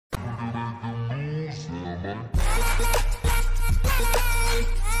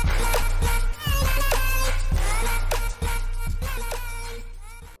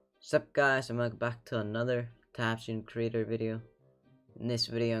Sup guys, and welcome back to another Tabstream creator video. In this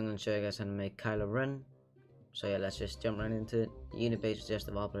video I'm going to show you guys how to make Kylo Ren. So yeah, let's just jump right into it. Unit base is just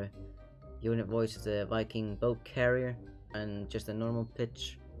the wobbler. Unit voice is the Viking boat carrier, and just a normal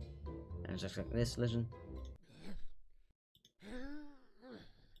pitch. And it's just like this, listen.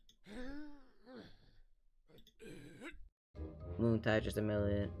 Moon tag, just a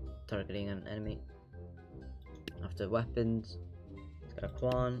melee targeting an enemy. After weapons, it's got a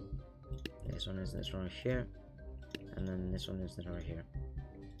Quan. This one is this one right here, and then this one is this one right here.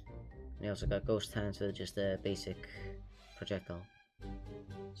 And you also got Ghost Hand, so just a basic projectile.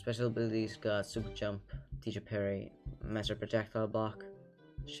 Special abilities got Super Jump, Teacher Parry, Master Projectile Block,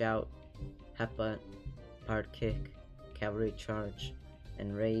 Shout, Headbutt, Hard Kick, Cavalry Charge,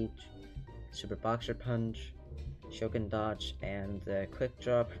 Enrage, Super Boxer Punch, Shogun Dodge, and Quick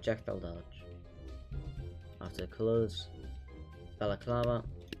Draw Projectile Dodge. After clothes, Balaclava,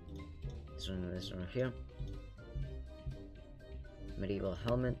 this one right here, Medieval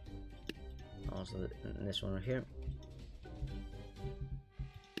Helmet, also this one right here,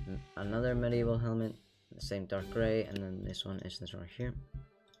 another Medieval Helmet, the same dark gray, and then this one is this one right here.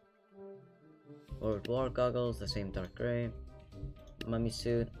 World War Goggles, the same dark gray. Mummy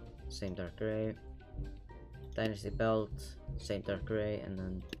Suit, same dark gray. Dynasty Belt, same dark gray, and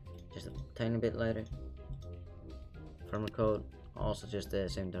then just a tiny bit lighter. Farmer Coat, also just the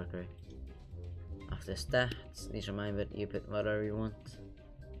same dark gray. After stats, these are mine, but you put whatever you want.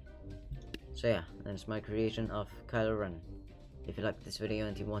 So yeah, that's my creation of Kylo Ren. If you liked this video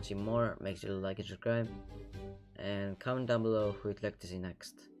and you want to see more, make sure to like and subscribe, and comment down below who you'd like to see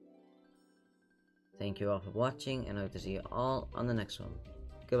next. Thank you all for watching, and I hope to see you all on the next one.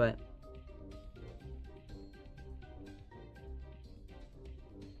 Goodbye.